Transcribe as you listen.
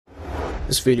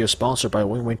This video is sponsored by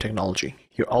Win-Win Technology,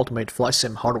 your ultimate flight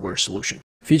sim hardware solution,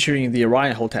 featuring the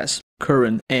Orion hull test,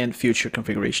 current and future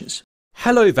configurations.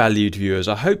 Hello valued viewers,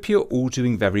 I hope you're all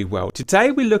doing very well.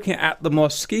 Today we're looking at the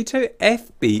Mosquito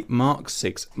FB Mark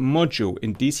 6 module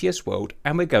in DCS World,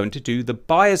 and we're going to do the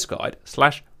buyer's guide /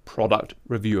 product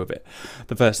review of it.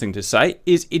 The first thing to say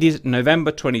is it is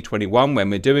November 2021 when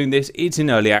we're doing this. It's in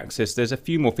early access. There's a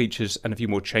few more features and a few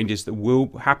more changes that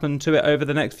will happen to it over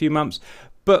the next few months,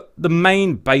 but the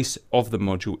main base of the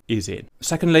module is in.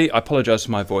 Secondly, I apologize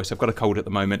for my voice. I've got a cold at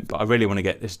the moment, but I really want to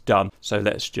get this done, so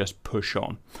let's just push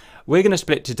on. We're going to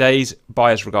split today's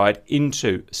buyer's guide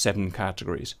into 7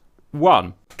 categories.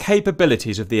 1.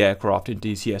 Capabilities of the aircraft in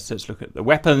DCS. Let's look at the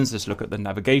weapons, let's look at the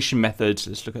navigation methods,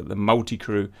 let's look at the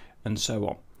multi-crew, and so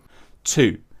on.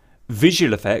 2.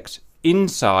 Visual effects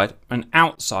inside and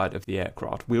outside of the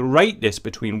aircraft. We'll rate this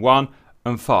between 1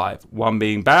 and 5, 1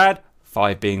 being bad,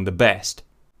 5 being the best.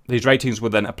 These ratings will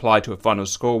then apply to a final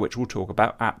score, which we'll talk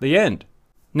about at the end.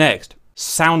 Next,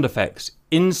 sound effects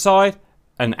inside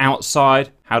and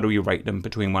outside. How do we rate them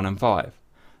between 1 and 5?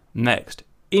 Next,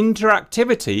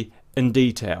 interactivity and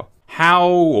detail. How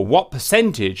or what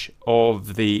percentage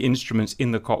of the instruments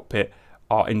in the cockpit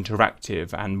are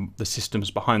interactive and the systems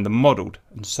behind them modelled,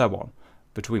 and so on,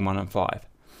 between 1 and 5.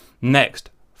 Next,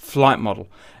 flight model.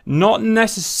 Not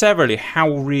necessarily how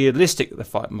realistic the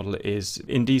flight model is.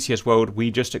 In DCS World, we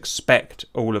just expect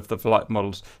all of the flight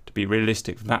models to be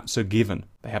realistic. That's a given.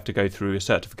 They have to go through a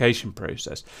certification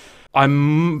process.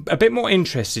 I'm a bit more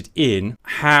interested in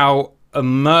how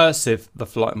immersive the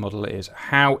flight model is,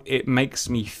 how it makes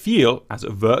me feel as a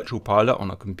virtual pilot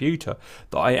on a computer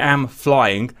that I am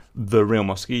flying the real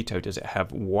Mosquito. Does it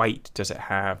have weight? Does it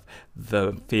have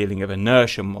the feeling of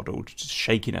inertia modeled,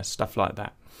 shakiness, stuff like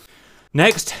that?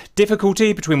 Next,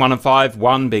 difficulty between 1 and 5,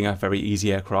 1 being a very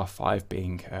easy aircraft, 5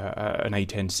 being an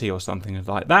A10C or something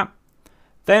like that.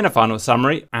 Then a final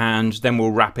summary, and then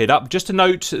we'll wrap it up. Just to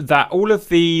note that all of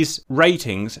these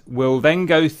ratings will then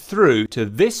go through to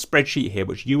this spreadsheet here,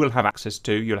 which you will have access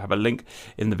to. You'll have a link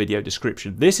in the video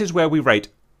description. This is where we rate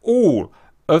all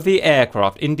of the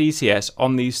aircraft in DCS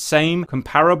on these same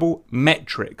comparable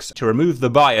metrics. To remove the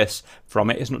bias from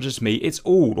it, it's not just me, it's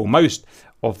all or most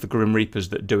of the Grim Reapers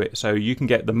that do it. So you can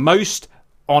get the most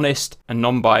honest and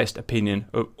non-biased opinion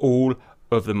of all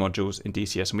of the modules in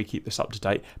DCS, and we keep this up to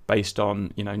date based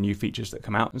on, you know, new features that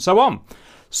come out and so on.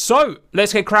 So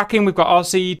let's get cracking. We've got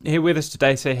RC here with us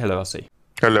today. Say hello, RC.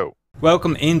 Hello.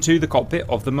 Welcome into the cockpit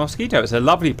of the Mosquito. It's a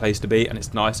lovely place to be and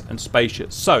it's nice and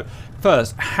spacious. So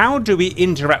first, how do we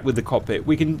interact with the cockpit?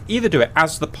 We can either do it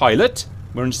as the pilot.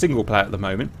 We're in single player at the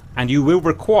moment, and you will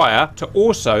require to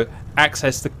also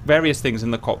access the various things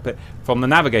in the cockpit from the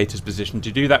navigator's position.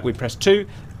 To do that, we press 2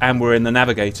 and we're in the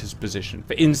navigator's position.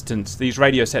 For instance, these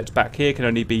radio sets back here can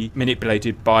only be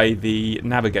manipulated by the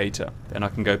navigator. Then I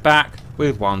can go back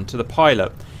with 1 to the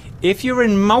pilot. If you're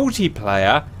in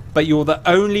multiplayer but you're the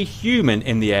only human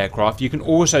in the aircraft, you can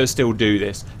also still do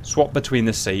this. Swap between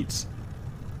the seats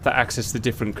to access the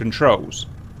different controls.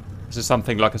 This is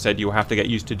something, like I said, you'll have to get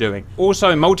used to doing. Also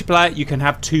in multiplayer, you can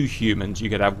have 2 humans. You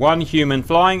could have 1 human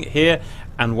flying here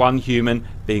and 1 human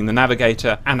being the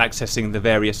navigator and accessing the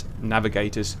various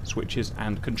navigators, switches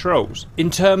and controls. In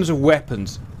terms of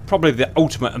weapons, probably the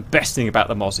ultimate and best thing about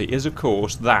the Mossie is, of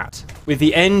course, that with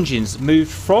the engines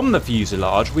moved from the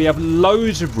fuselage, we have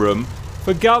loads of room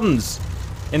for guns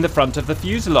in the front of the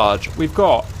fuselage. We've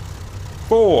got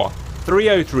 4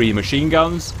 303 machine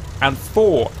guns and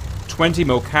 4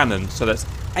 20mm cannons, so that's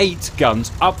 8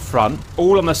 guns up front,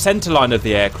 all on the center line of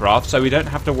the aircraft, so we don't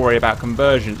have to worry about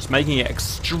conversions, making it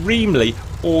extremely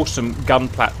awesome gun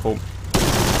platform.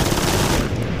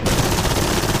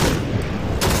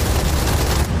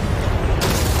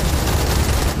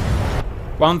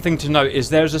 One thing to note is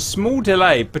there's a small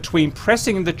delay between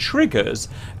pressing the triggers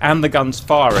and the guns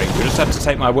firing. You just have to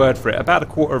take my word for it. About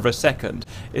 1/4 second.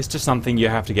 It's just something you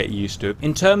have to get used to.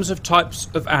 In terms of types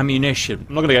of ammunition,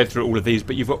 I'm not going to go through all of these,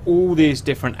 but you've got all these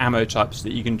different ammo types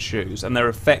that you can choose, and their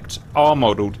effects are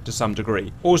modelled to some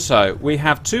degree. Also, we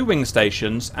have 2 wing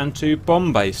stations and 2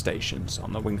 bomb bay stations.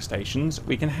 On the wing stations,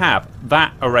 we can have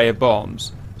that array of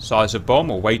bombs. Size of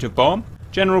bomb or weight of bomb.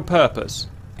 General purpose.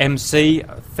 MC,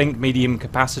 think medium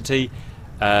capacity.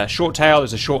 Short tail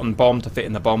is a shortened bomb to fit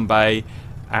in the bomb bay,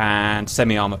 and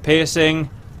semi-armor piercing.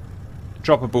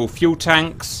 Droppable fuel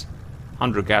tanks,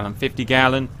 100 gallon, 50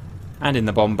 gallon, and in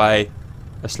the bomb bay,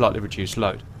 a slightly reduced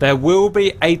load. There will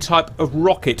be a type of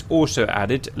rocket also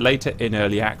added later in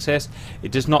early access.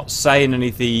 It does not say in any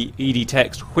of the ED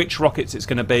text which rockets it's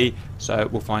going to be, so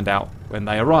we'll find out when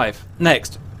they arrive.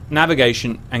 Next,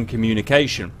 navigation and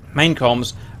communication. Main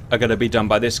comms are going to be done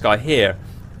by this guy here.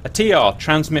 A TR,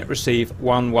 transmit receive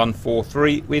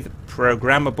 1143 with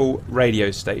programmable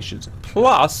radio stations,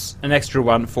 plus an extra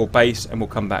one for base, and we'll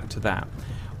come back to that.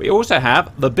 We also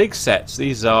have the big sets.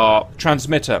 These are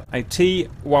transmitter, a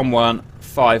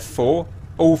T1154,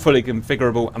 all fully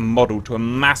configurable and modeled to a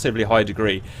massively high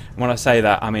degree. And when I say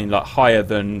that, I mean like higher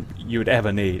than you would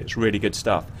ever need. It's really good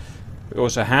stuff. We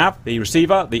also have the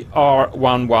receiver, the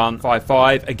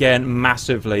R1155, again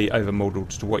massively over modeled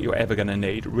to what you're ever going to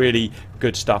need. Really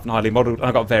good stuff and highly modeled.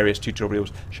 I've got various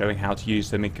tutorials showing how to use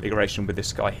them in configuration with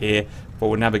this guy here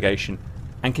for navigation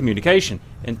and communication.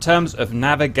 In terms of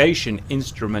navigation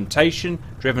instrumentation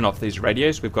driven off these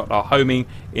radios, we've got our homing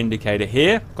indicator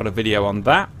here. Got a video on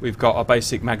that. We've got our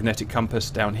basic magnetic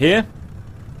compass down here.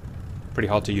 Pretty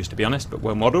hard to use, to be honest, but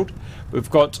well modeled. We've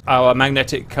got our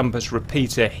magnetic compass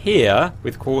repeater here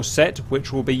with course set,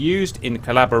 which will be used in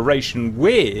collaboration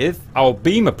with our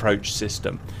beam approach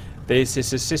system. This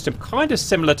is a system kind of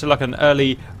similar to like an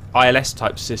early ILS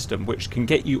type system, which can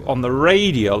get you on the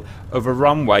radial of a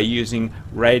runway using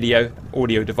radio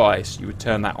audio device. You would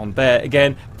turn that on there,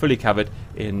 again fully covered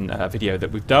in a video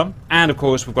that we've done. And of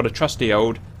course we've got a trusty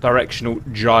old directional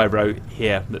gyro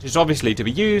here that is obviously to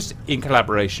be used in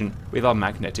collaboration with our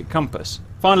magnetic compass.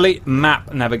 Finally,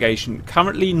 map navigation,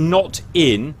 currently not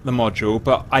in the module,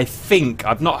 but I think,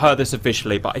 I've not heard this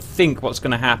officially, but I think what's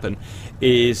going to happen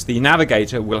is the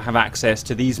navigator will have access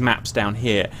to these maps down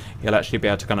here. He'll actually be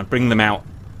able to kind of bring them out,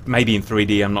 maybe in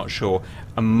 3D, I'm not sure,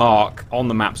 and mark on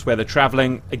the maps where they're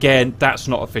traveling. Again, that's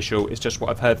not official, it's just what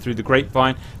I've heard through the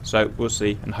grapevine, so we'll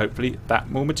see, and hopefully that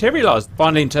will materialise.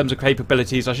 Finally, in terms of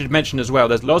capabilities, I should mention as well,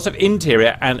 there's lots of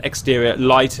interior and exterior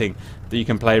lighting that you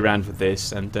can play around with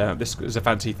this, and this is a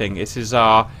fancy thing. This is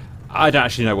our, I don't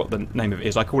actually know what the name of it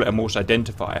is, I call it a Morse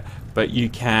identifier, but you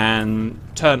can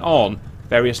turn on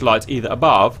various lights either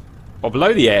above or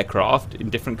below the aircraft in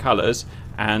different colours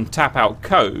and tap out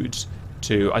codes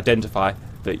to identify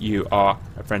that you are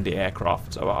a friendly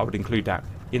aircraft. So I would include that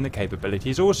in the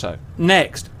capabilities also.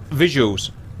 Next,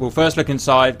 visuals. We'll first look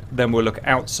inside, then we'll look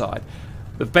outside.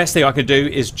 The best thing I could do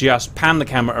is just pan the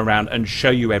camera around and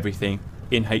show you everything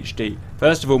in HD.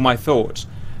 First of all, my thoughts.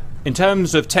 In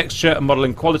terms of texture and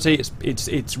modelling quality,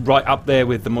 it's right up there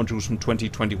with the modules from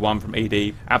 2021 from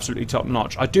ED, absolutely top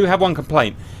notch. I do have one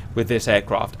complaint with this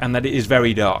aircraft, and that it is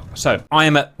very dark. So I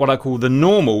am at what I call the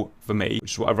normal for me,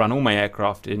 which is what I run all my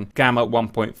aircraft in, gamma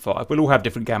 1.5. We'll all have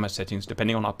different gamma settings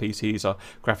depending on our PCs, our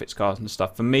graphics cards and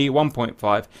stuff. For me,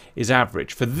 1.5 is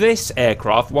average. For this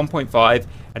aircraft, 1.5,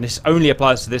 and this only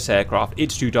applies to this aircraft,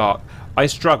 it's too dark. I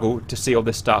struggle to see all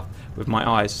this stuff with my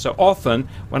eyes. So often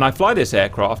when I fly this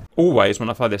aircraft, always when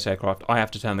I fly this aircraft, I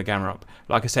have to turn the camera up.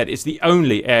 Like I said, it's the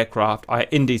only aircraft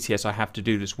in DCS I have to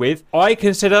do this with. I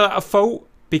consider that a fault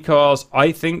because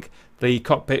I think the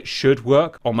cockpit should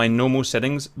work on my normal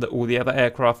settings that all the other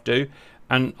aircraft do.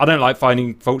 And I don't like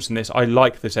finding faults in this. I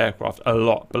like this aircraft a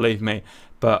lot, believe me.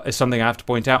 But it's something I have to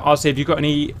point out. I'll see if you've got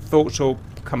any thoughts or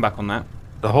come back on that.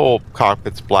 The whole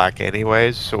cockpit's black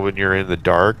anyways, so when you're in the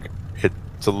dark,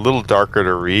 it's a little darker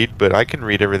to read, but I can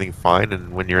read everything fine,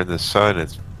 and when you're in the sun,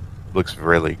 it looks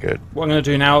really good. What I'm going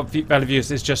to do now, value viewers,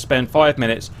 is just spend 5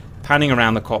 minutes panning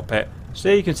around the cockpit so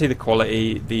you can see the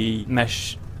quality, the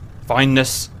mesh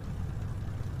fineness,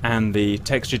 and the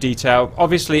texture detail.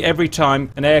 Obviously, every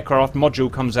time an aircraft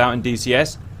module comes out in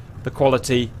DCS, the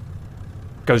quality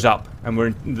goes up, and we're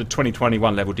in the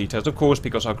 2021 level details, of course,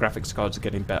 because our graphics cards are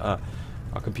getting better,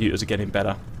 our computers are getting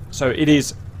better. So it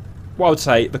is, well, I would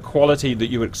say, the quality that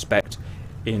you would expect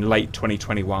in late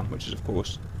 2021, which is, of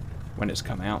course, when it's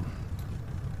come out.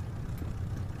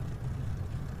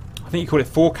 I think you call it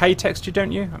 4K texture,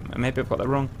 don't you? Maybe I've got that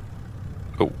wrong.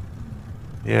 Oh.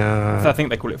 Yeah. I think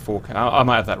they call it 4K. I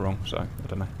might have that wrong, so I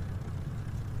don't know.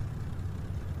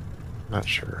 Not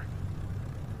sure.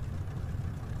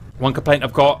 One complaint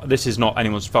I've got, this is not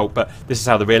anyone's fault, but this is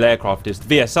how the real aircraft is.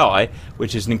 The VSI,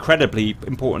 which is an incredibly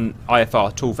important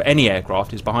IFR tool for any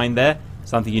aircraft, is behind there.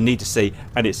 Something you need to see,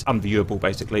 and it's unviewable,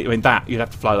 basically. I mean, that, you'd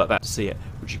have to fly like that to see it,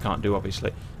 which you can't do,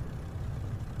 obviously.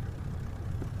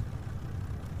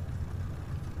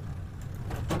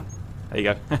 There you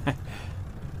go.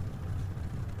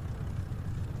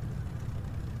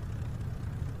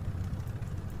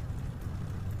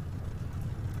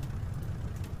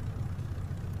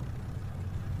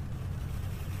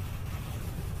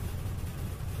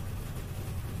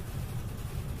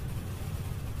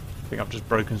 I think I've just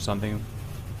broken something.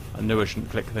 I knew I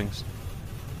shouldn't click things.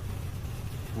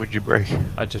 Would you break?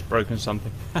 I've just broken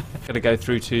something. Gonna go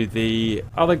through to the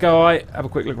other guy, have a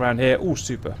quick look around here. All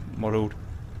super modelled,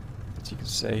 as you can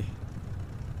see.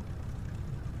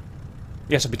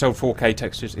 Yes, I've been told 4K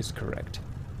textures is correct.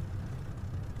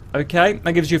 Okay,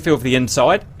 that gives you a feel for the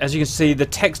inside. As you can see, the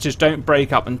textures don't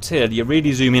break up until you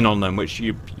really zoom in on them, which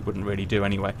you wouldn't really do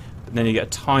anyway. But then you get a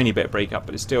tiny bit of break up,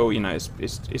 but it's still, you know, it's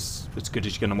as good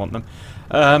as you're going to want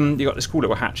them. You got this cool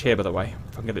little hatch here, by the way,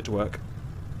 if I can get it to work.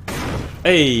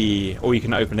 Hey, or you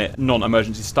can open it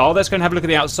non-emergency style. Let's go and have a look at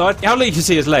the outside. All you can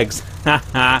see is legs.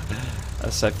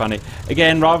 That's so funny.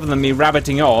 Again, rather than me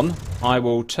rabbiting on, I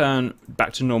will turn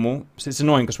back to normal. So it's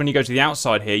annoying because when you go to the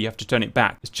outside here, you have to turn it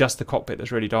back. It's just the cockpit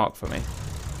that's really dark for me.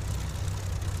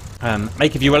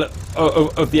 Make a view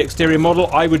of the exterior model.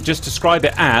 I would just describe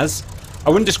it as...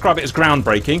 I wouldn't describe it as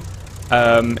groundbreaking.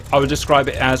 I would describe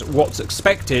it as what's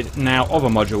expected now of a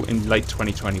module in late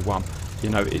 2021. You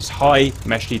know, it's high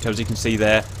mesh details, you can see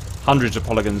there. Hundreds of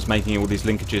polygons making all these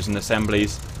linkages and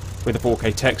assemblies with a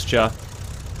 4K texture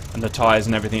and the tyres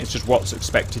and everything. It's just what's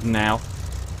expected now.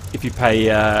 If you pay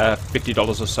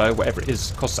 $50 or so, whatever it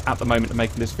is, costs at the moment of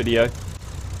making this video.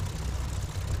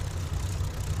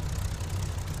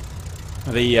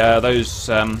 Those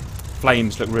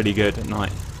flames look really good at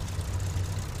night.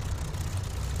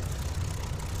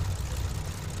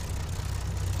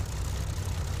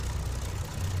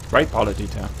 Great pilot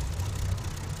detail.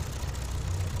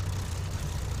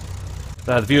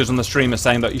 The viewers on the stream are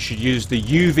saying that you should use the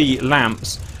UV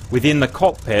lamps within the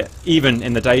cockpit, even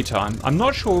in the daytime. I'm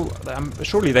not sure,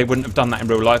 surely they wouldn't have done that in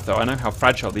real life though. I know how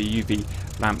fragile the UV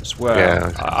lamps were.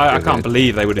 Yeah, I can't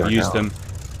believe they would have used them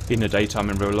in the daytime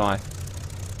in real life.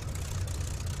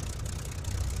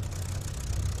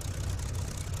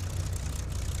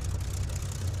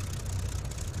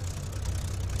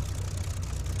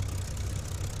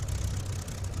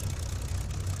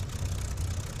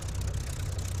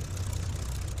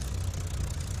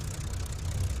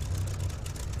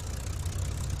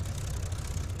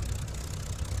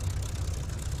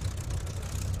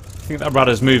 I think that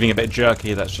rudder's moving a bit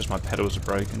jerky. That's just my pedals are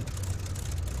broken.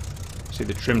 See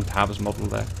the trim towers model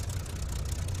there.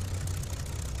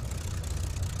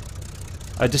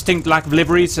 A distinct lack of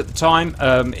liveries at the time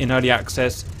in early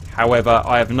access. However,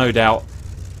 I have no doubt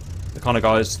the kind of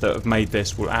guys that have made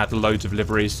this will add loads of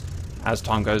liveries as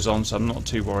time goes on, so I'm not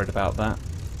too worried about that.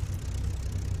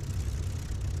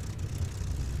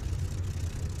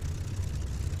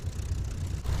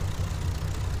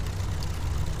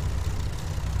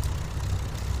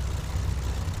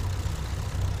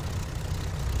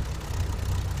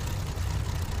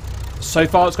 So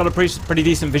far it's got a pretty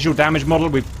decent visual damage model.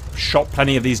 We've shot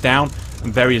plenty of these down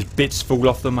and various bits fall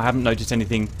off them. I haven't noticed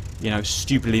anything, you know,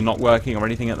 stupidly not working or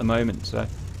anything at the moment, so...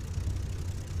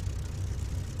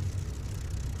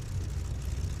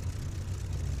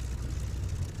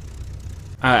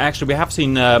 actually, we have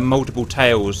seen multiple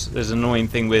tails. There's an annoying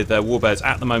thing with warbirds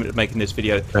at the moment of making this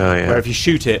video, where if you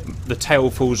shoot it, the tail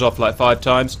falls off like 5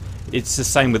 times. It's the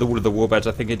same with all of the warbirds,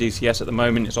 I think, in DCS at the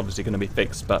moment. It's obviously going to be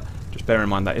fixed, but just bear in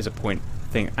mind that is a point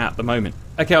thing at the moment.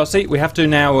 Okay, I'll see. We have to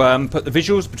now put the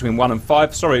visuals between 1 and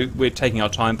 5. Sorry, we're taking our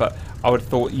time, but I would have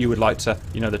thought you would like to,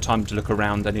 you know, the time to look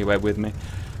around anywhere with me.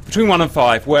 Between 1 and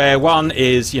 5, where 1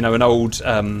 is, you know, an old...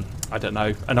 I don't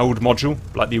know, an old module,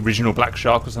 like the original Black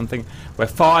Shark or something, where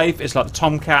 5 is like the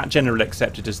Tomcat, generally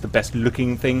accepted as the best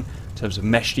looking thing in terms of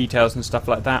mesh details and stuff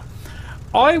like that.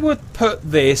 I would put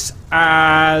this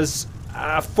as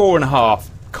 4.5.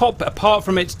 Apart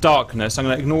from its darkness, I'm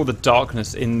going to ignore the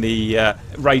darkness in the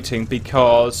rating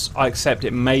because I accept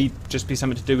it may just be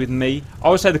something to do with me. I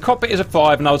would say the cockpit is a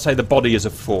 5 and I would say the body is a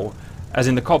 4. As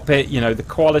in the cockpit, you know, the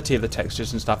quality of the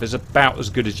textures and stuff is about as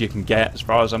good as you can get as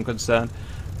far as I'm concerned.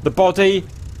 The body,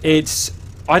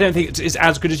 I don't think it's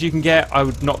as good as you can get. I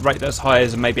would not rate that as high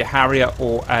as maybe a Harrier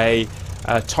or a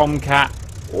Tomcat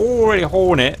or a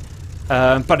Hornet,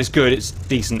 but it's good, it's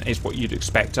decent, it's what you'd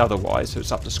expect otherwise, so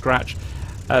it's up to scratch.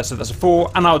 So that's a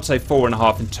 4, and I would say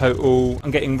 4.5 in total.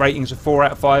 I'm getting ratings of 4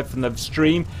 out of 5 from the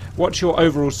stream. What's your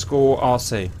overall score,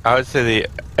 RC? I would say the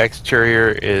exterior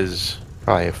is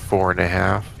probably a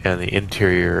 4.5, and the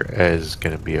interior is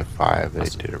going to be a 5. They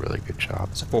did a really good job.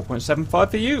 It's a 4.75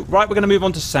 for you. Right, we're going to move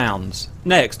on to sounds.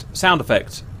 Next, sound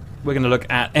effects. We're going to look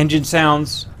at engine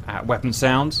sounds, at weapon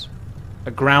sounds,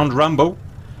 at ground rumble,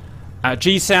 at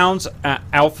G sounds, at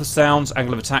alpha sounds,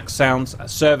 angle of attack sounds, at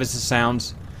services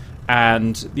sounds,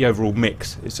 and the overall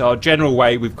mix. It's our general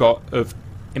way we've got of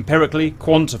empirically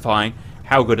quantifying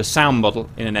how good a sound model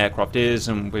in an aircraft is,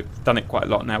 and we've done it quite a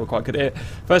lot now, we're quite good at it.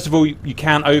 First of all, you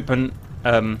can open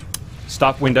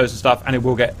stuff, windows and stuff, and it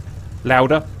will get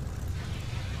louder.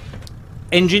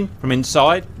 Engine from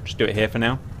inside, just do it here for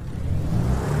now.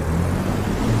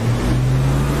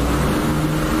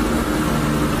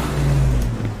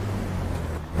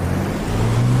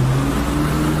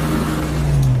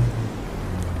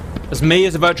 as me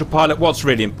as a virtual pilot, what's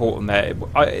really important there?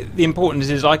 The importance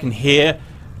is I can hear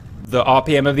the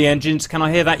RPM of the engines. Can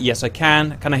I hear that? Yes, I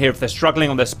can. Can I hear if they're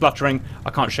struggling or they're spluttering? I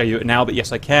can't show you it now, but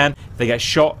yes, I can. If they get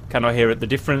shot, can I hear the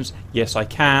difference? Yes, I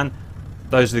can.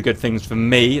 Those are the good things for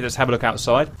me. Let's have a look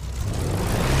outside.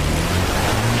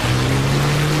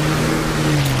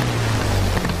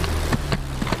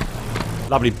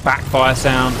 Lovely backfire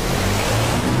sound.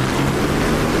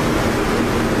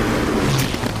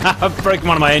 I've broken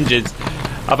one of my engines.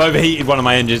 I've overheated one of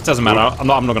my engines. It doesn't matter. I'm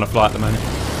not going to fly at the moment.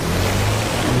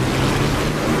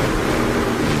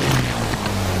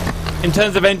 In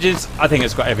terms of engines, I think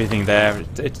it's got everything there.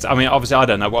 I mean, obviously, I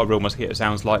don't know what a real Mosquito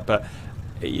sounds like, but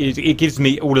it gives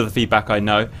me all of the feedback I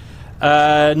know.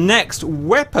 Next,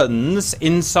 weapons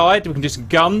inside. We can do some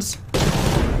guns,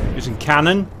 do some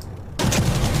cannon.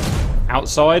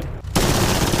 Outside.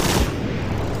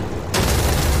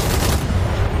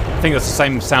 I think that's the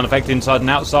same sound effect inside and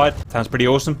outside. Sounds pretty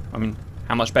awesome. I mean,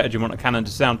 how much better do you want a cannon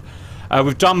to sound?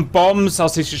 We've done bombs. I'll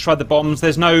see if you tried the bombs.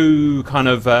 There's no kind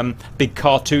of big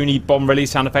cartoony bomb release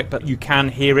sound effect, but you can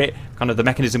hear it, kind of the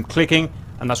mechanism clicking,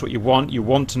 and that's what you want. You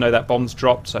want to know that bomb's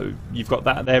dropped, so you've got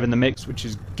that there in the mix, which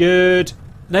is good.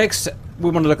 Next,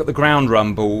 we want to look at the ground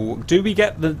rumble. Do we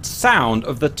get the sound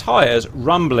of the tyres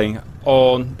rumbling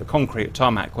on the concrete,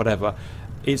 tarmac, whatever?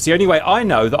 It's the only way I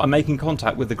know that I'm making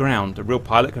contact with the ground. A real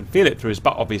pilot can feel it through his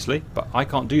butt, obviously, but I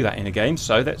can't do that in a game,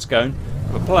 so let's go and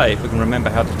have a play. If we can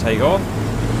remember how to take off.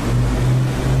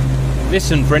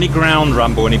 Listen for any ground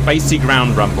rumble, any bassy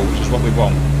ground rumble, which is what we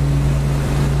want.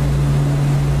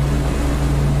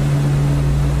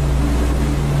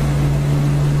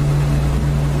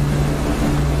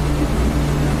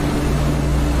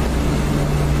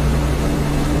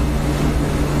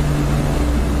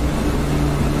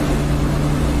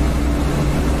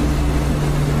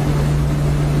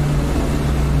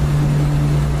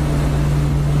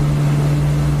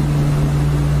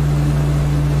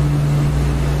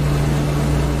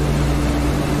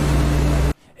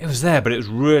 There, but it was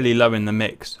really low in the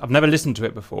mix. I've never listened to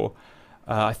it before.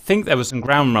 I think there was some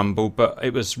ground rumble, but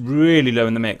it was really low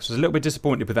in the mix. I was a little bit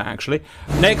disappointed with that, actually.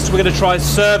 Next, we're going to try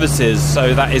services.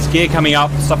 So that is gear coming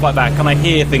up, stuff like that. Can I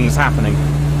hear things happening?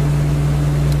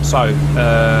 So,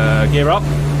 gear up.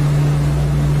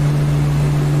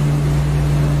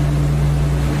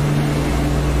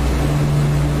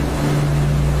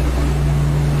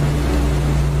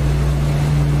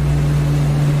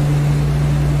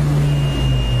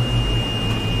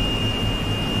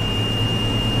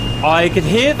 I could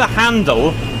hear the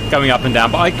handle going up and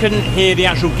down, but I couldn't hear the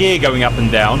actual gear going up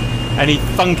and down, any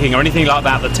thunking or anything like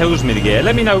that that tells me the gear.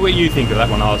 Let me know what you think of that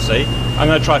one, RC. I'm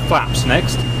going to try flaps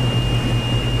next.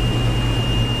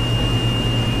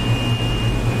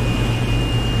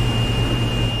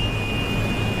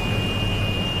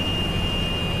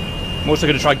 I'm also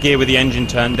going to try gear with the engine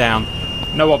turned down.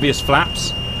 No obvious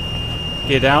flaps.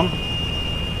 Gear down.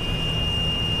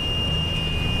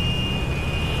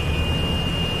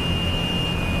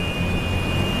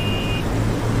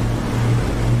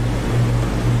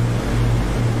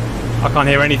 I can't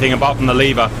hear anything apart from the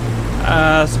lever.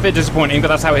 It's a bit disappointing, but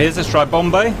that's how it is. Let's try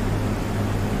Bombay.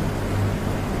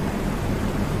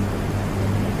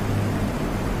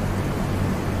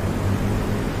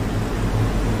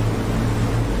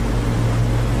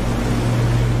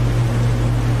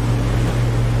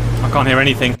 I can't hear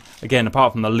anything, again,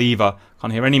 apart from the lever.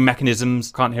 Can't hear any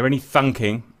mechanisms, can't hear any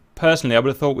thunking. Personally, I would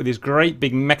have thought with these great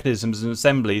big mechanisms and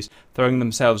assemblies throwing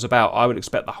themselves about, I would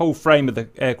expect the whole frame of the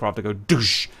aircraft to go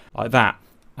doosh like that,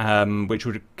 which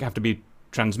would have to be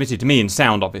transmitted to me in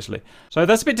sound, obviously. So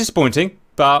that's a bit disappointing,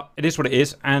 but it is what it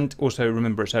is, and also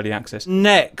remember it's early access.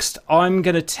 Next, I'm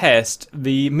going to test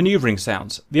the manoeuvring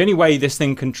sounds. The only way this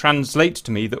thing can translate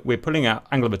to me that we're pulling out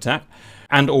angle of attack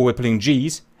and or we're pulling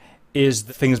G's is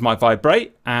that things might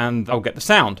vibrate and I'll get the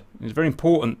sound. It's very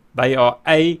important. They are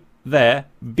A, there,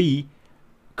 B,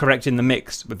 correct in the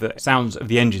mix with the sounds of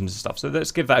the engines and stuff. So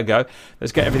let's give that a go.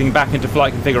 Let's get everything back into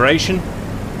flight configuration.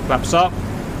 Flaps up.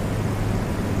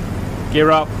 Gear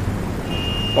up.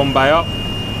 Bombay up.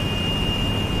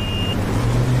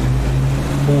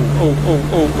 Oh.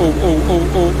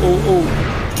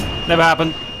 Never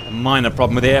happened. A minor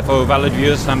problem with the airfoil valid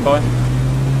viewers. Stand by.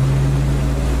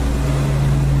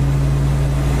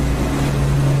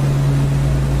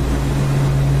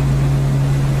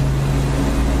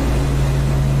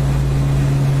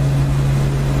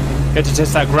 Get to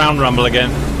test that ground rumble again.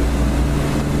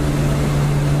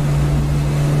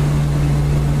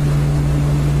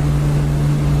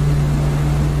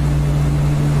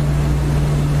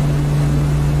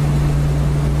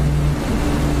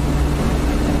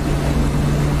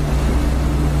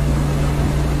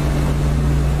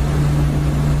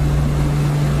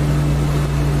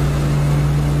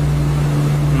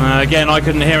 Again, I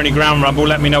couldn't hear any ground rumble.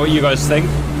 Let me know what you guys think.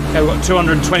 Okay, we've got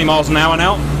 220 miles an hour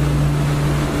now.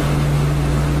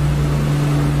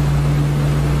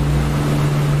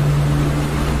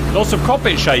 Lots of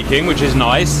cockpit shaking, which is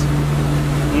nice.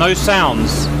 No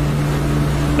sounds.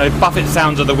 No buffet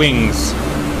sounds of the wings.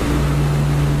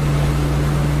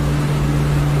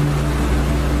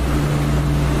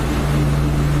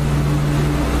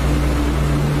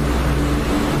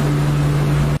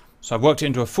 So I've worked it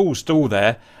into a full stall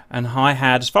there, and I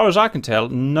had, as far as I can tell,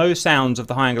 no sounds of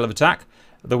the high angle of attack.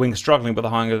 The wing struggling with the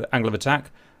high angle of attack.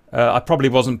 I probably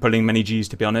wasn't pulling many Gs,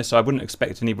 to be honest, so I wouldn't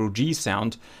expect any real G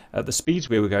sound at the speeds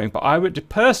we were going. But I would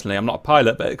personally, I'm not a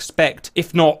pilot, but expect,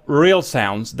 if not real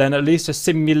sounds, then at least a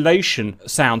simulation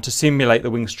sound to simulate the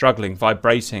wing struggling,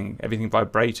 vibrating, everything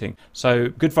vibrating. So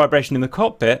good vibration in the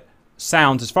cockpit.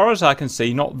 Sounds, as far as I can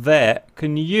see, not there.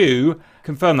 Can you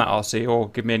confirm that, RC, or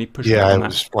give me any pushback on that? Yeah, I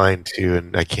was flying too,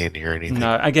 and I can't hear anything.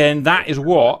 No, again, that is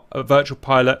what a virtual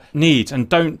pilot needs. And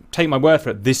don't take my word for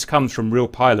it. This comes from real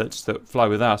pilots that fly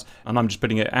with us, and I'm just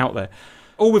putting it out there.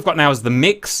 All we've got now is the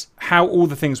mix, how all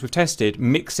the things we've tested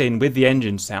mix in with the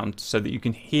engine sound so that you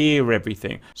can hear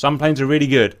everything. Some planes are really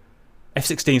good.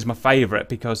 F-16 is my favourite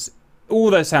because all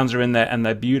those sounds are in there and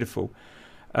they're beautifully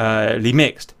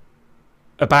mixed.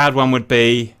 A bad one would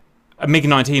be a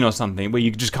MiG-19 or something where you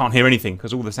just can't hear anything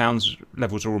because all the sounds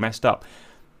levels are all messed up.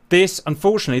 This,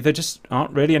 unfortunately, there just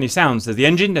aren't really any sounds. There's the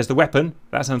engine, there's the weapon,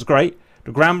 that sounds great.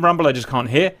 The ground rumble I just can't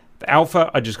hear. The alpha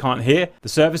I just can't hear. The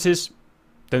services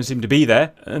don't seem to be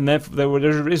there, and therefore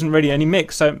there isn't really any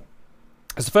mix. So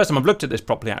it's the first time I've looked at this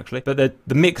properly, actually, but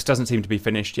the mix doesn't seem to be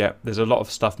finished yet. There's a lot of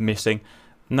stuff missing.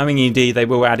 Knowing ED, they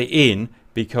will add it in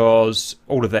because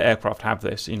all of their aircraft have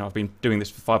this. You know, I've been doing this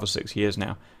for 5 or 6 years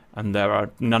now, and there are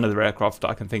none of their aircraft that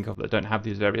I can think of that don't have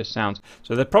these various sounds.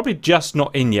 So they're probably just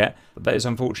not in yet, but that is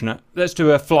unfortunate. Let's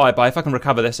do a flyby. If I can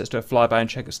recover this, let's do a flyby and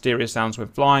check exterior sounds when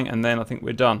flying, and then I think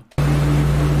we're done.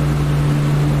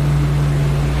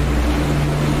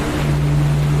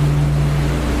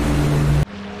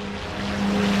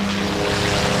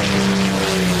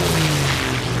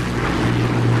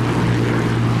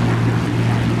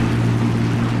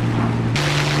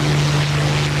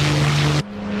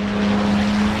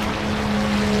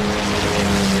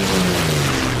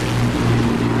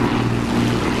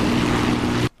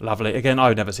 Lovely. Again,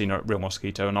 I've never seen a real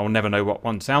Mosquito, and I'll never know what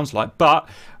one sounds like, but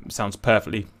it sounds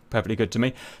perfectly good to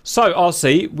me. So,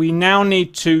 RC, we now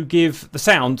need to give the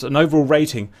sound an overall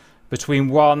rating between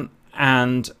 1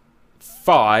 and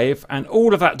 5, and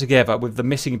all of that together with the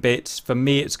missing bits, for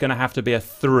me, it's going to have to be a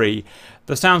 3.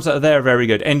 The sounds that are there are very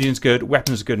good. Engine's good,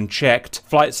 weapons are good and checked.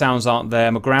 Flight sounds aren't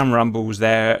there. My ground rumble's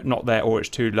there, not there, or it's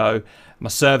too low. My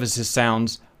services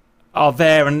sounds are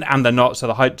there and they're not. So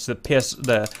the heights,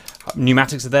 the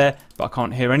pneumatics are there, but I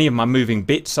can't hear any of my moving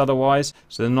bits otherwise,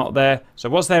 so they're not there. So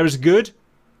what's there is good,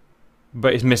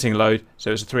 but it's missing load,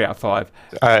 so it's a 3 out of 5.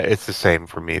 It's the same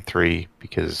for me, 3,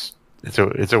 because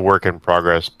it's a work in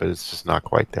progress, but it's just not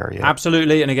quite there yet.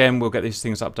 Absolutely, and again, we'll get these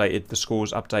things updated, the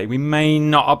scores updated. We may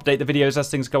not update the videos as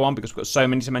things go on because we've got so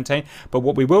many to maintain, but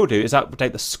what we will do is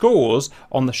update the scores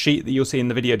on the sheet that you'll see in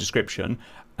the video description,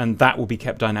 and that will be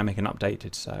kept dynamic and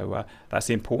updated. So that's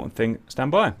the important thing. Stand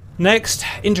by. Next,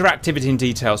 interactivity and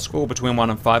detail, score between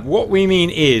 1 and 5. What we mean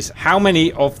is how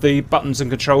many of the buttons and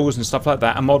controls and stuff like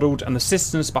that are modelled, and the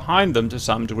systems behind them to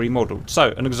some degree modelled.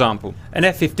 So, an example, an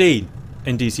F-15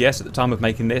 in DCS at the time of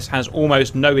making this has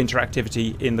almost no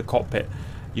interactivity in the cockpit.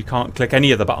 You can't click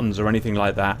any of the buttons or anything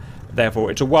like that.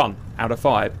 Therefore, it's a 1 out of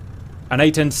 5. An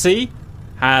A10C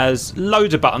has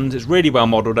loads of buttons. It's really well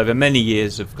modelled over many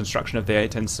years of construction of the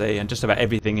A10C, and just about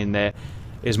everything in there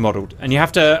is modelled. And you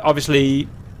have to obviously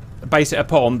base it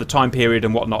upon the time period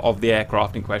and whatnot of the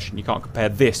aircraft in question. You can't compare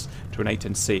this to an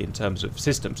A10C in terms of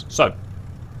systems. So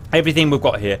everything we've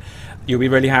got here, you'll be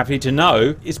really happy to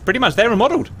know, is pretty much there and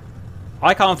modelled.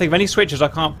 I can't think of any switches I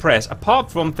can't press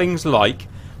apart from things like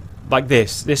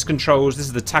this. This controls, this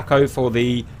is the tacho for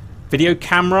the video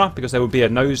camera, because there will be a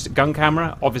nose gun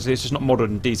camera. Obviously it's just not modelled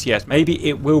in DCS. Maybe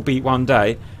it will be one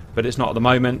day, but it's not at the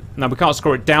moment. Now we can't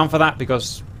score it down for that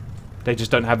because they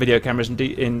just don't have video cameras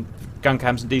in gun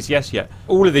cams in DCS yet.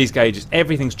 All of these gauges,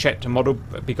 everything's checked and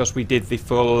modelled because we did the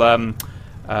full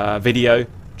video,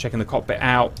 checking the cockpit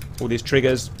out, all these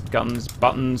triggers, guns,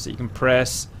 buttons that you can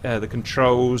press, the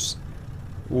controls,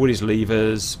 all these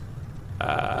levers,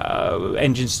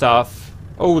 engine stuff,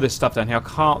 all this stuff down here. I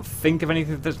can't think of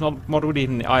anything that's not modelled,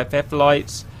 even the IFF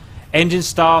lights, engine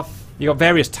stuff. You've got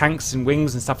various tanks and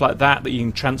wings and stuff like that you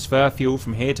can transfer fuel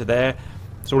from here to there.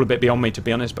 It's all a bit beyond me, to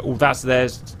be honest, but all that's there,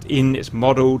 it's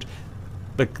modelled.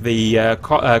 The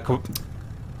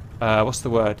what's the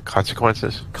word?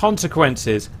 Consequences.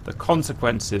 Consequences. The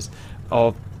consequences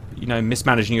of, you know,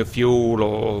 mismanaging your fuel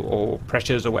or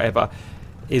pressures or whatever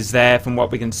is there from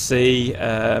what we can see.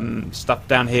 Stuff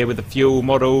down here with the fuel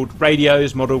modelled,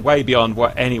 radios modelled way beyond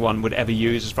what anyone would ever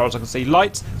use as far as I can see.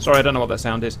 Lights, sorry, I don't know what that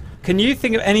sound is. Can you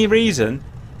think of any reason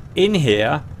in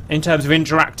here in terms of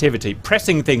interactivity,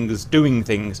 pressing things, doing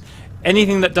things,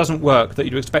 anything that doesn't work that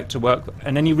you'd expect to work,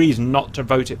 and any reason not to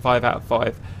vote it 5 out of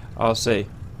 5 RC?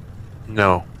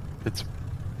 No,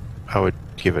 I would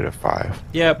give it a 5.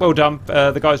 Yeah, well done.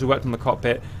 The guys who worked on the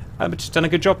cockpit just done a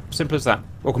good job. Simple as that.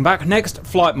 Welcome back. Next,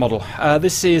 flight model.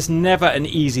 This is never an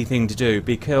easy thing to do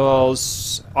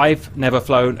because I've never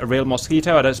flown a real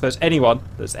Mosquito. I don't suppose anyone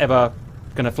that's ever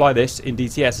going to fly this in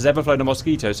DCS has ever flown a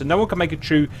Mosquito, so no one can make a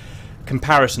true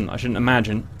comparison, I shouldn't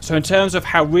imagine. So in terms of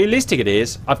how realistic it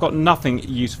is, I've got nothing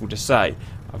useful to say.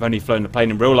 I've only flown the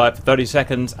plane in real life for 30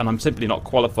 seconds and I'm simply not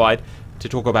qualified to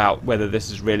talk about whether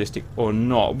this is realistic or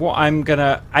not. What I'm going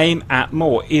to aim at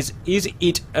more is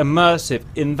it immersive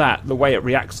in that the way it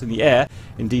reacts in the air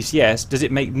in DCS? Does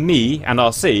it make me and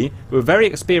RC, who are very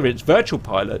experienced virtual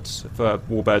pilots for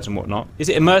warbirds and whatnot, is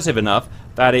it immersive enough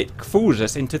that it fools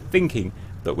us into thinking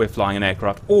that we're flying an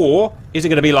aircraft? Or is it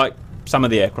going to be like some of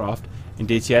the aircraft in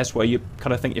DCS where you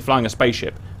kind of think you're flying a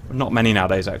spaceship? Not many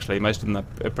nowadays, actually. Most of them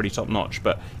are pretty top-notch,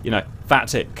 but, you know,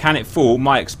 that's it. Can it fool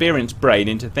my experienced brain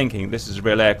into thinking this is a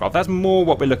real aircraft? That's more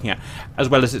what we're looking at, as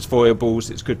well as its foibles,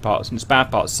 its good parts and its bad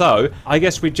parts. So, I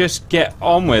guess we just get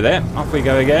on with it. Off we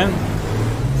go again.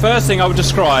 First thing I would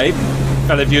describe,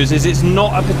 fellow viewers, is it's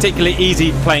not a particularly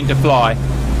easy plane to fly.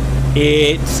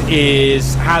 It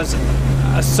has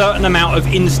a certain amount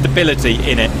of instability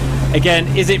in it. Again,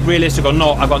 is it realistic or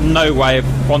not? I've got no way of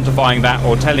quantifying that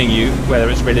or telling you whether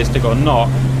it's realistic or not.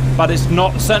 But it's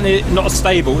certainly not as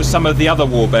stable as some of the other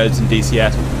warbirds in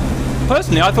DCS.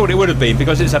 Personally, I thought it would have been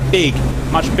because it's a big,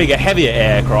 much bigger, heavier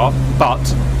aircraft. But,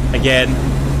 again,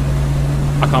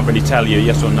 I can't really tell you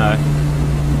yes or no.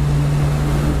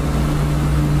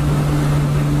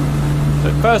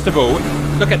 So first of all,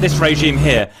 look at this regime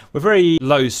here. We're very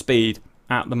low speed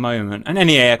at the moment, and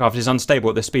any aircraft is unstable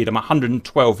at this speed. I'm at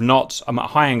 112 knots. I'm at a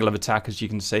high angle of attack, as you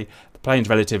can see. The plane's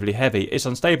relatively heavy. It's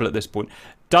unstable at this point.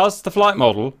 Does the flight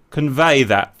model convey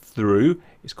that through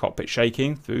its cockpit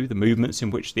shaking, through the movements in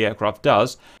which the aircraft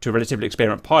does, to a relatively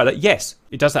experienced pilot? Yes,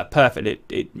 it does that perfectly.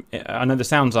 I know the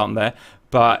sounds aren't there,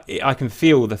 but I can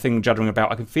feel the thing juddering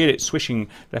about. I can feel it swishing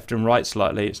left and right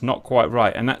slightly. It's not quite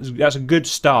right, and that's a good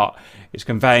start. It's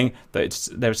conveying that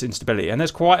there's instability, and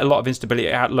there's quite a lot of instability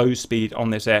at low speed on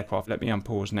this aircraft. Let me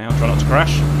unpause now. Try not to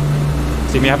crash.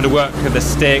 See me having to work with the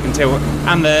stick until,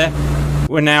 and there,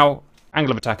 we're now,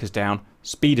 angle of attack is down,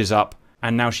 speed is up,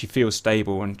 and now she feels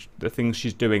stable, and the things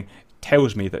she's doing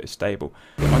tells me that it's stable.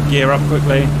 Get my gear up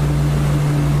quickly.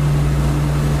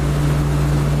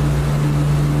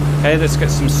 Okay, let's get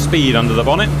some speed under the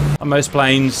bonnet. On most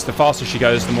planes, the faster she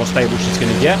goes, the more stable she's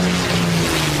going to get.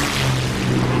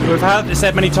 We've had it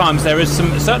said many times, there is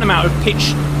a certain amount of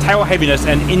pitch, tail heaviness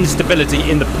and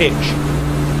instability in the pitch.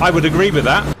 I would agree with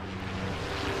that.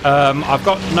 I've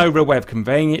got no real way of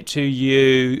conveying it to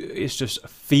you. It's just a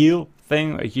feel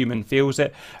thing. A human feels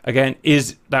it. Again,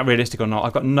 is that realistic or not?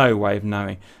 I've got no way of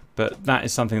knowing. But that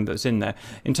is something that's in there.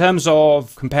 In terms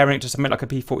of comparing it to something like a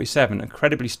P-47,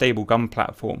 incredibly stable gun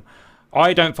platform,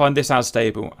 I don't find this as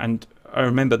stable. And I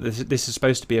remember this is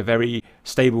supposed to be a very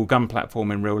stable gun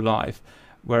platform in real life.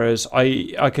 Whereas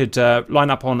I could line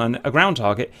up on a ground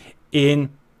target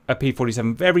in a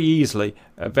P-47 very easily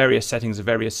at various settings at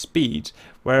various speeds.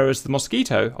 Whereas the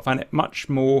Mosquito, I find it much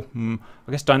more,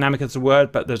 I guess dynamic is the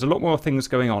word, but there's a lot more things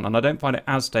going on. And I don't find it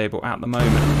as stable at the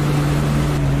moment.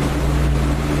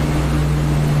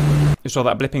 You saw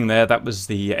that blipping there, that was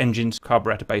the engines,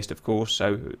 carburetor based of course,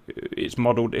 so it's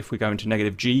modelled if we go into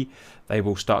negative G, they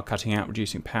will start cutting out,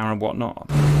 reducing power and whatnot.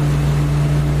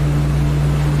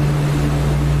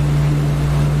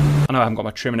 I know I haven't got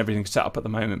my trim and everything set up at the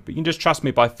moment, but you can just trust me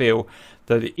by feel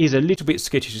that it is a little bit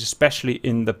skittish, especially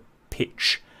in the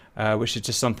pitch, which is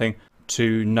just something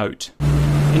to note.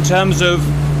 In terms of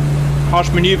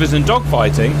harsh manoeuvres and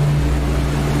dogfighting,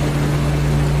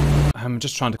 I'm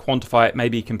just trying to quantify it,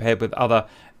 maybe compared with other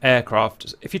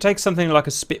aircraft. If you take something like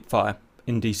a Spitfire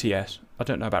in DCS, I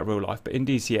don't know about real life, but in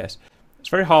DCS, it's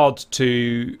very hard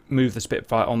to move the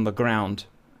Spitfire on the ground.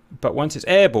 But once it's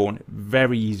airborne,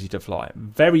 very easy to fly,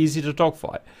 very easy to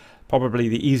dogfight. Probably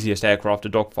the easiest aircraft to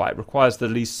dogfight. Requires the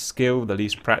least skill, the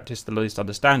least practice, the least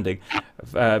understanding.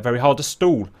 Very hard to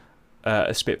stall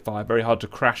a Spitfire, very hard to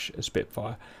crash a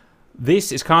Spitfire.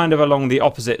 This is kind of along the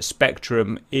opposite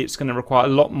spectrum. It's going to require a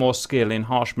lot more skill in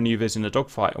harsh maneuvers in a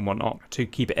dogfight and whatnot to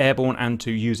keep it airborne and to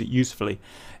use it usefully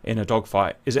in a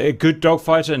dogfight. Is it a good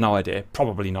dogfighter? No idea.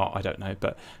 Probably not. I don't know,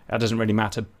 but that doesn't really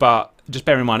matter. But just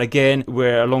bear in mind, again,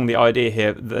 we're along the idea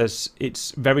here.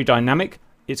 It's very dynamic.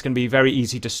 It's going to be very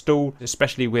easy to stall,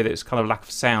 especially with its kind of lack of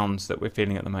sounds that we're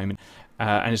feeling at the moment.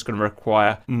 And it's going to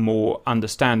require more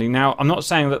understanding. Now, I'm not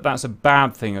saying that that's a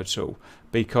bad thing at all,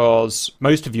 because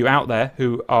most of you out there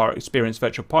who are experienced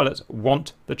virtual pilots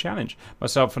want the challenge.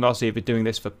 Myself and RC have been doing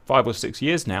this for 5 or 6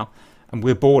 years now, and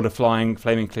we're bored of flying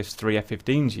Flaming Cliffs 3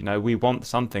 F-15s. You know, we want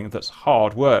something that's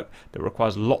hard work, that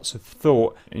requires lots of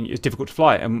thought, and it's difficult to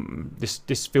fly. And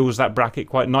this fills that bracket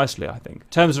quite nicely, I think. In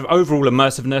terms of overall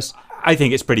immersiveness, I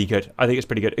think it's pretty good. I think it's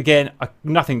pretty good. Again,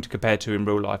 nothing to compare to in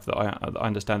real life that I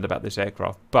understand about this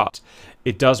aircraft, but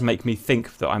it does make me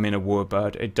think that I'm in a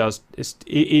warbird.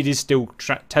 It is still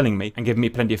telling me and giving me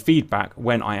plenty of feedback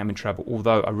when I am in trouble,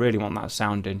 although I really want that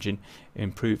sound engine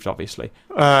improved, obviously.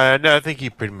 No, I think you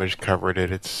pretty much covered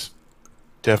it. It's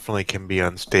definitely can be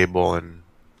unstable and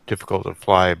difficult to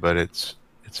fly, but it's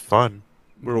fun.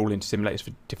 We're all into simulators for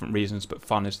different reasons, but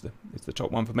fun is the top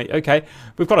one for me. Okay,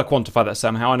 we've got to quantify that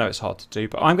somehow. I know it's hard to do,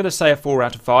 but I'm going to say a 4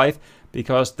 out of 5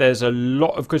 because there's a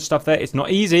lot of good stuff there. It's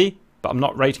not easy, but I'm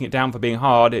not rating it down for being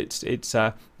hard. It's it's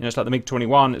like the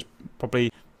MiG-21. It's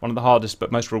probably one of the hardest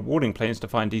but most rewarding planes to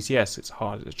find DCS. It's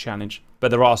hard, it's a challenge, but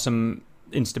there are some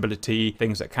instability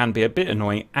things that can be a bit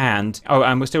annoying, and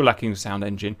we're still lacking a sound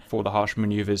engine for the harsh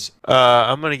maneuvers.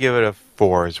 I'm going to give it a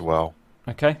 4 as well.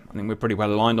 Okay, I think we're pretty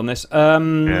well aligned on this.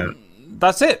 Yeah.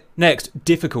 That's it. Next,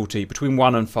 difficulty between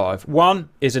 1 and 5. 1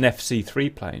 is an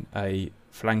FC3 plane, a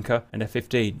flanker, an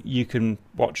F-15. You can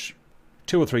watch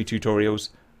 2 or 3 tutorials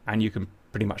and you can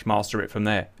pretty much master it from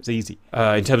there. It's easy.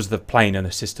 In terms of the plane and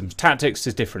the systems. Tactics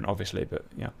is different, obviously, but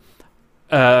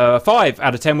yeah. 5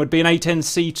 out of 10 would be an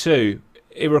A10C2.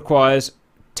 It requires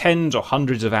tens or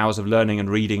hundreds of hours of learning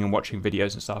and reading and watching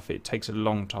videos and stuff. It takes a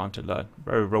long time to learn.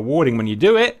 Very rewarding when you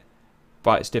do it,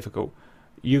 but it's difficult.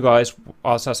 You guys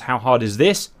asked us, how hard is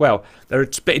this? Well,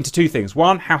 they're split into 2 things.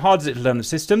 1, how hard is it to learn the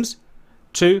systems?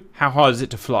 2, how hard is it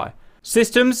to fly?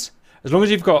 Systems, as long as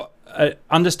you've got an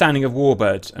understanding of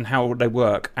warbirds and how they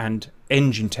work and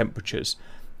engine temperatures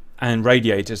and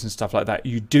radiators and stuff like that,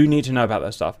 you do need to know about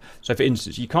that stuff. So for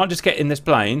instance, you can't just get in this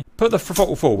plane, put the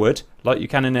throttle forward like you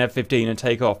can in an F-15 and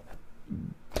take off.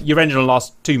 Your engine will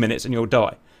last 2 minutes and you'll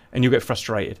die and you'll get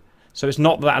frustrated. So it's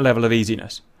not that level of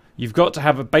easiness. You've got to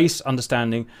have a base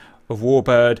understanding of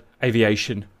warbird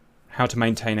aviation, how to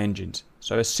maintain engines.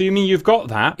 So assuming you've got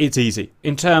that, it's easy.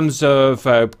 In terms of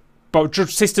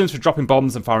systems for dropping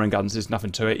bombs and firing guns, there's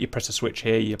nothing to it. You press a switch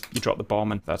here, you drop the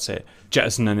bomb, and that's it.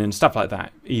 Jettisoning and stuff like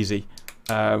that, easy.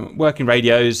 Working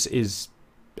radios is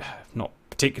not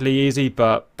particularly easy,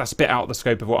 but that's a bit out of the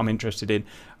scope of what I'm interested in.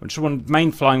 I just want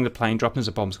main flying the plane, dropping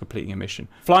the bombs, completing a mission.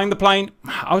 Flying the plane,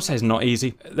 I would say is not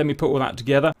easy. Let me put all that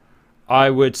together. I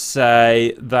would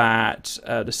say that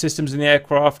the systems in the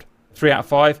aircraft, 3 out of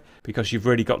 5, because you've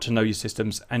really got to know your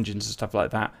systems, engines and stuff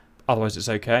like that. Otherwise it's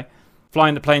okay.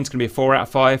 Flying the plane is going to be a 4 out of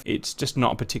 5. It's just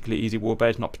not a particularly easy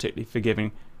warbird. It's not particularly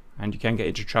forgiving, and you can get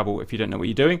into trouble if you don't know what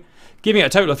you're doing. Giving it a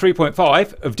total of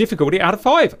 3.5 of difficulty out of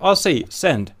 5. RC,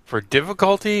 send. For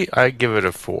difficulty, I give it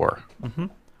a 4.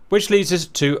 Which leads us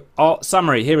to our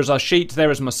summary. Here is our sheet. There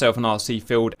is myself and RC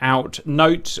filled out.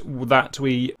 Note that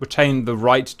we retain the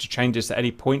right to change this at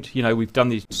any point. You know, we've done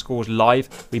these scores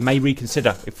live. We may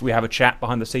reconsider if we have a chat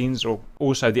behind the scenes, or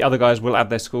also the other guys will add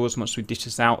their scores once we dish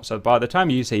this out. So by the time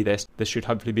you see this, this should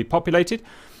hopefully be populated.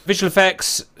 Visual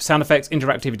effects, sound effects,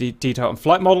 interactivity, detail, and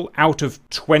flight model out of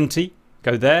 20.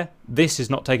 Go there. This is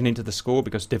not taken into the score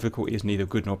because difficulty is neither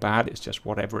good nor bad. It's just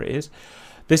whatever it is.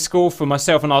 This score for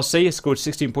myself and RC is scored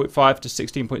 16.5 to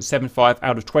 16.75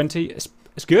 out of 20. It's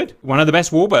good. One of the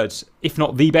best warbirds, if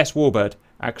not the best warbird,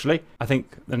 actually. I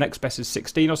think the next best is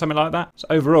 16 or something like that. So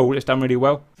overall, it's done really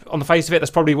well. On the face of it,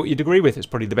 that's probably what you'd agree with. It's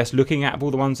probably the best looking out of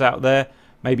all the ones out there.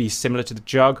 Maybe similar to the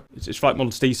Jug. Its flight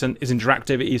model's decent. Its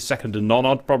interactivity is second to none,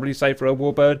 I'd probably say, for a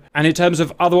warbird. And in terms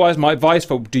of otherwise, my advice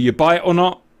for do you buy it or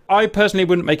not, I personally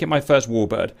wouldn't make it my first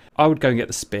warbird. I would go and get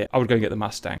the Spit. I would go and get the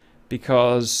Mustang,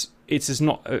 because it's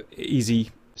not an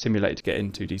easy simulator to get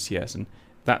into DCS, and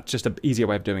that's just an easier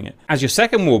way of doing it. As your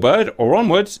second warbird or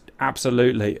onwards,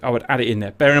 absolutely, I would add it in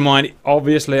there. Bear in mind,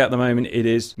 obviously at the moment it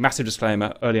is, massive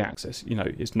disclaimer, early access. You know,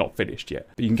 it's not finished yet,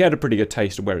 but you can get a pretty good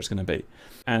taste of where it's going to be.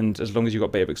 And as long as you've got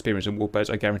a bit of experience in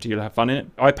warbirds, I guarantee you'll have fun in it.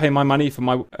 I pay my money for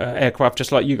my aircraft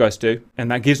just like you guys do,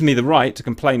 and that gives me the right to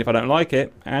complain if I don't like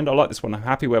it. And I like this one. I'm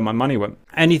happy where my money went.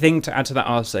 Anything to add to that,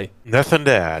 RC? Nothing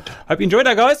to add. Hope you enjoyed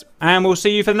that, guys, and we'll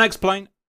see you for the next plane.